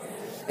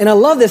 And I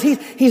love this.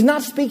 He's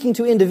not speaking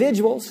to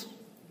individuals.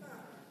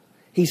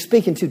 He's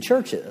speaking to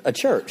a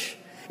church.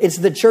 It's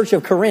the church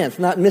of Corinth,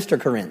 not Mr.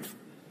 Corinth.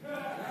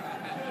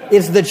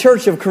 It's the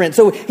church of Corinth.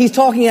 So he's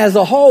talking as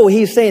a whole.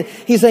 He's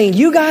saying,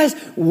 you guys,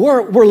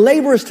 we're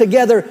laborers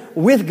together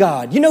with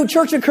God. You know,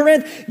 church of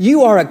Corinth,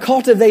 you are a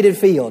cultivated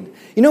field.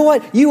 You know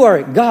what? You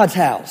are God's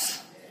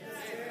house.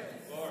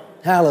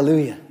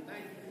 Hallelujah.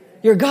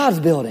 You're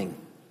God's building.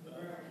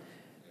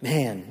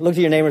 Man, look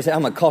to your neighbor and say,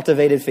 I'm a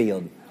cultivated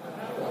field.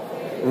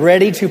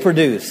 Ready to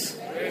produce.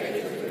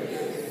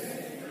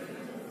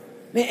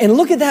 And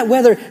look at that,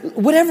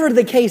 whatever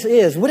the case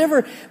is,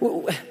 whether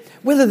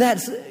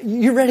that's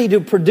you're ready to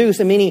produce,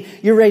 meaning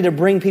you're ready to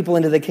bring people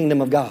into the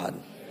kingdom of God.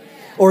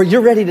 Or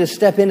you're ready to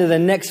step into the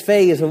next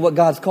phase of what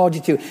God's called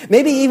you to.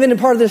 Maybe even in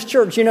part of this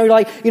church, you're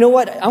like, you know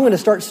what? I'm going to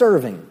start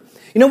serving.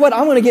 You know what?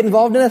 I'm going to get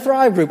involved in a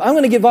Thrive group. I'm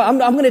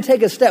going to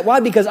take a step. Why?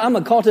 Because I'm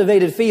a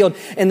cultivated field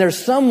and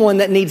there's someone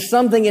that needs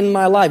something in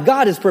my life.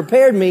 God has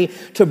prepared me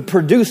to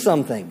produce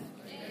something.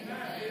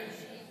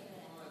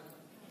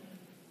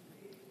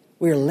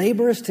 We are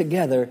laborers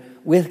together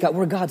with God.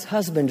 We're God's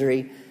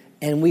husbandry,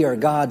 and we are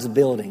God's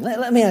building.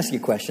 Let me ask you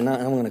a question.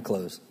 I'm going to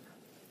close.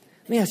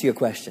 Let me ask you a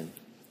question.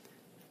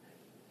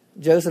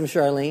 Joseph and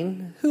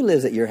Charlene, who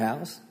lives at your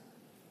house?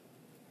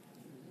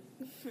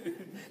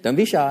 Don't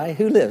be shy.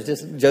 Who lives?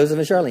 Just Joseph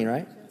and Charlene,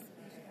 right?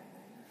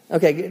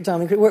 Okay,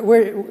 Tommy,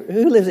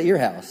 who lives at your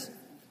house?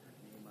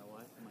 My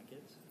wife and my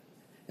kids.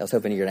 I was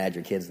hoping you were going to add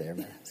your kids there,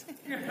 man.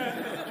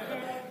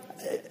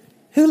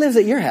 Who lives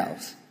at your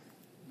house?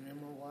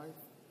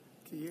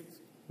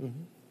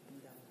 Mm-hmm.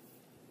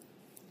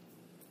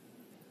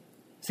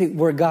 See,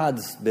 we're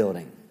God's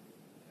building.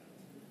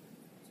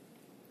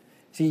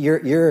 See,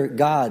 you're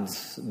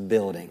God's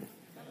building.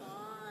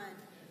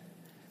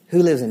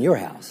 Who lives in your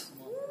house?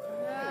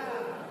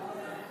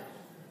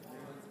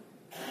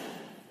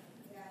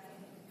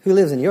 Who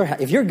lives in your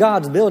house? If you're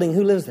God's building,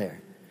 who lives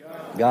there?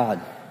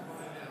 God.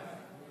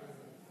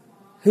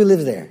 Who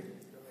lives there?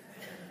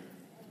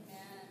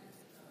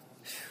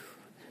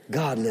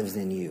 God lives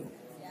in you.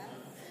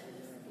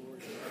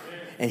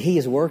 And He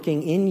is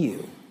working in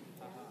you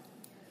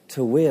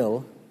to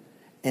will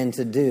and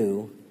to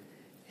do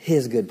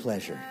His good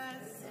pleasure.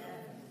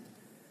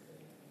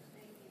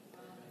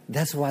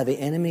 That's why the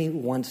enemy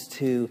wants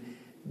to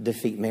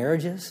defeat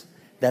marriages.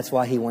 That's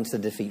why he wants to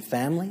defeat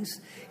families.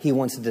 He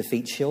wants to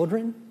defeat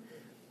children.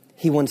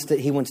 He wants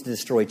to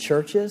destroy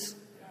churches.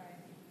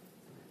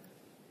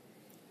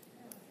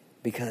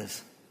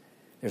 Because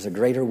there's a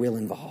greater will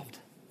involved.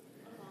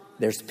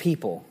 There's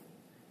people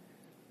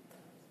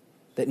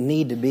that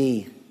need to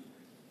be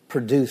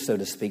produced, so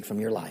to speak, from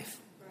your life.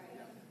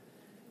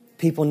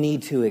 People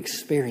need to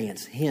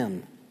experience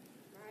him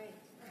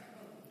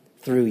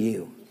through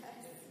you.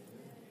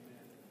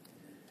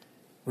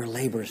 We're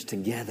laborers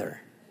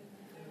together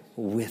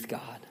with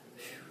God.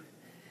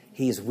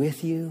 He is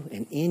with you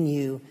and in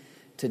you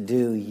to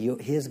do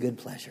his good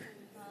pleasure.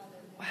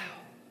 Wow.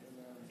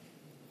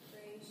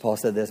 Paul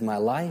said this, my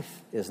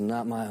life is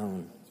not my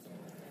own.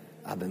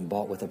 I've been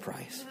bought with a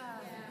price.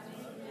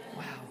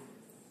 Wow.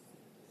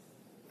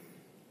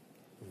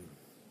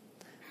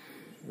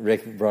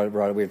 Rick brought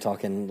it. We were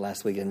talking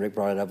last week, and Rick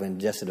brought it up when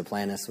Jesse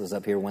Duplantis was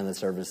up here one of the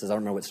services. I don't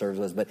remember what service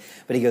it was, but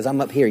he goes,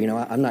 I'm up here.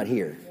 I'm not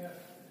here.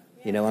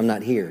 I'm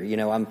not here.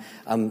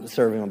 I'm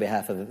serving on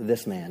behalf of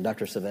this man,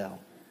 Dr. Savelle.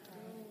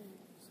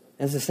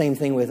 And it's the same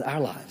thing with our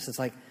lives. It's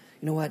like,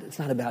 you know what? It's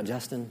not about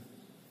Justin.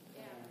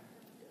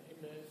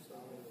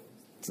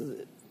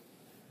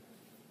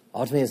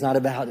 Ultimately, it's not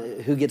about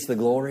who gets the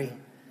glory.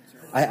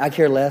 I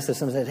care less if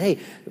someone says, hey,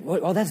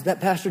 well, that's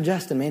that Pastor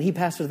Justin, man. He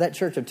pastors that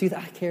church of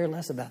 2,000. I care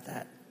less about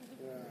that.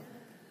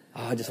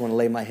 Oh, I just want to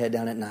lay my head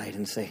down at night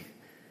and say,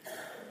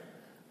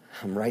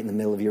 I'm right in the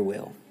middle of your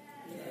will.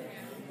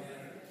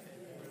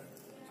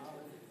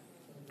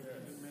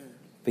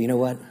 But you know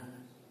what?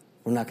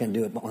 We're not going to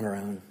do it on our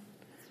own.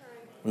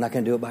 We're not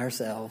going to do it by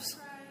ourselves.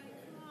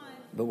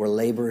 But we're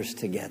laborers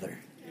together.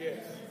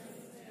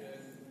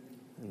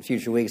 In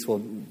future weeks,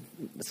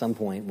 at some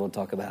point, we'll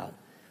talk about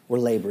we're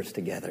laborers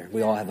together.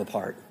 We all have a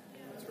part.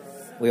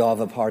 We all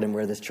have a part in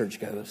where this church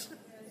goes.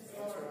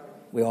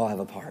 We all have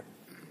a part.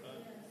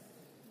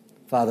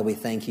 Father, we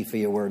thank you for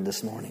your word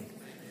this morning.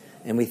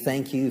 And we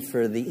thank you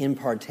for the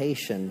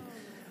impartation,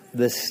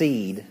 the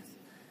seed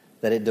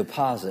that it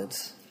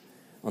deposits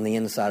on the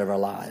inside of our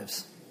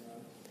lives.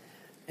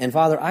 And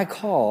Father,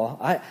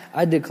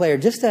 I declare,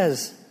 just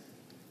as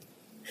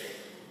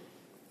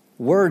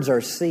words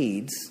are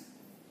seeds,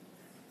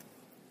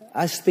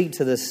 I speak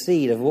to the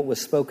seed of what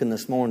was spoken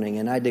this morning,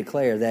 and I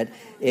declare that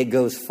it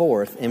goes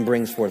forth and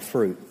brings forth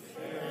fruit.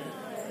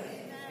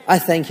 I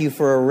thank you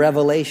for a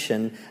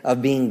revelation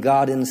of being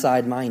God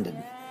inside minded.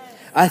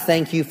 I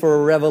thank you for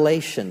a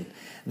revelation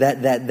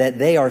that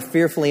they are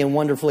fearfully and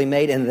wonderfully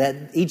made, and that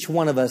each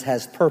one of us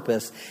has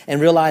purpose, and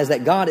realize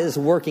that God is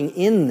working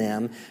in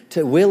them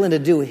to will and to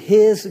do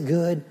his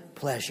good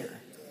pleasure.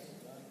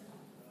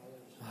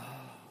 Oh,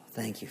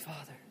 thank you, Father.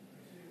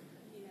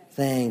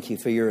 Thank you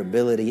for your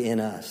ability in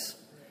us.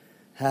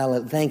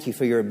 Thank you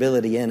for your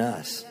ability in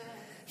us.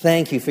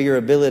 Thank you for your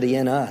ability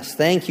in us.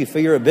 Thank you for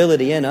your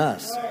ability in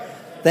us.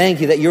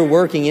 Thank you that you're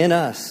working in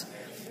us.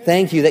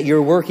 Thank you that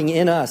you're working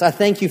in us. I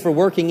thank you for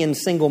working in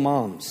single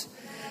moms,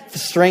 for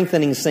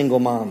strengthening single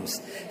moms.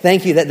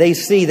 Thank you that they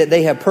see that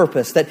they have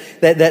purpose, that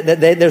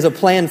there's a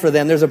plan for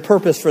them, there's a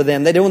purpose for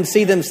them. They don't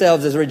see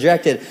themselves as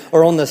rejected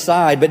or on the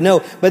side, but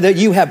that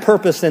you have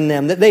purpose in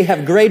them, that they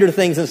have greater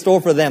things in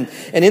store for them.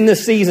 And in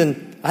this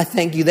season, I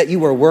thank you that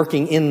you are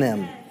working in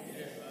them.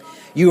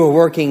 You are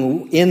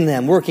working in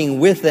them, working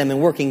with them, and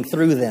working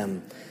through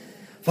them.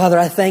 Father,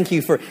 I thank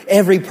you for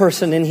every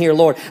person in here,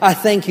 Lord. I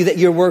thank you that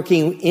you're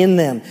working in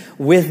them,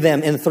 with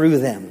them, and through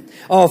them.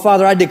 Oh,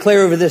 Father, I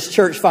declare over this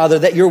church, Father,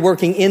 that you're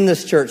working in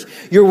this church.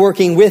 You're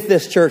working with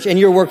this church, and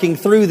you're working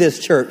through this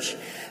church.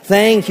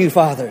 Thank you,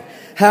 Father.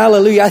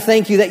 Hallelujah. I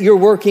thank you that you're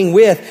working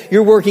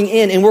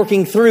in, and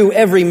working through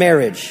every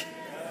marriage.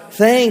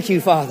 Thank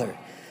you, Father.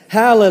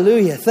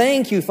 Hallelujah.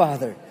 Thank you,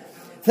 Father.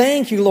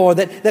 Thank you, Lord,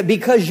 that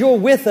because you're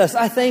with us,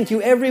 I thank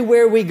you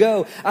everywhere we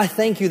go. I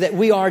thank you that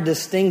we are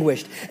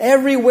distinguished.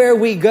 Everywhere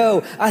we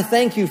go, I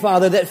thank you,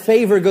 Father, that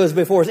favor goes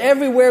before us.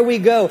 Everywhere we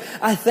go,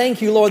 I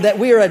thank you, Lord, that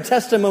we are a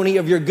testimony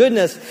of your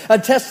goodness, a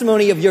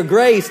testimony of your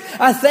grace.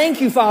 I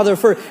thank you, Father,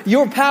 for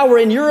your power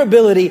and your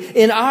ability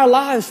in our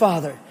lives,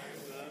 Father,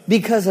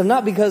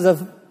 not because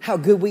of how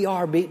good we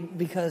are,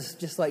 because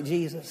just like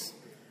Jesus,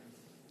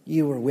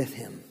 you are with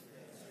him.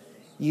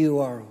 You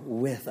are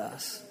with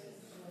us.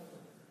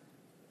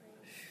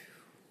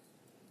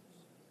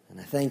 And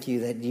I thank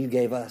you that you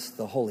gave us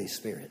the Holy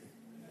Spirit.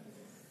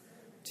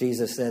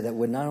 Jesus said that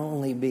would not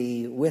only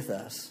be with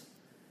us,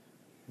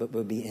 but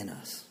would be in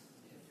us.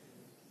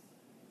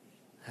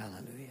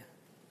 Hallelujah.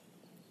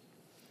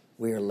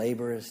 We are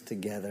laborers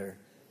together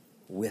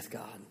with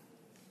God.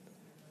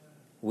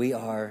 We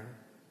are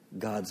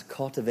God's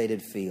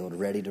cultivated field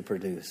ready to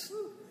produce.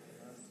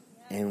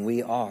 And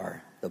we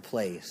are the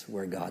place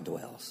where God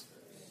dwells.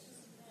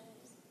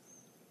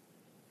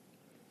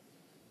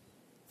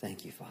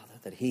 Thank you, Father,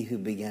 that he who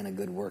began a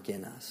good work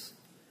in us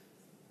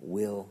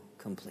will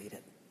complete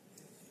it.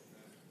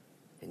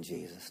 In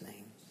Jesus'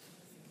 name.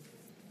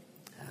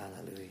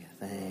 Hallelujah.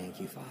 Thank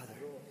you, Father.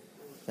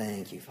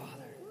 Thank you,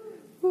 Father.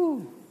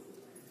 Woo.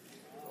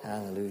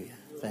 Hallelujah.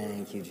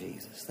 Thank you,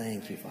 Jesus.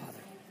 Thank you, Father.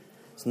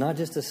 It's not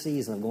just a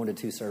season of going to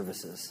 2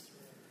 services.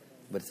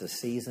 but it's a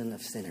season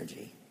of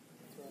synergy.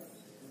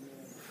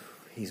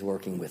 He's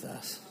working with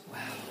us. Wow.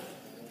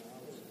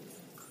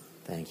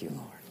 Thank you,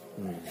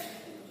 Lord.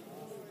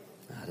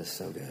 That is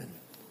so good.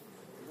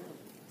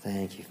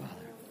 Thank you,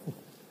 Father.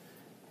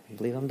 I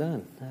believe I'm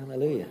done.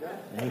 Hallelujah.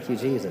 Thank you,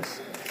 Jesus.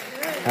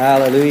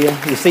 Hallelujah.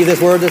 You see this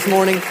word this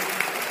morning?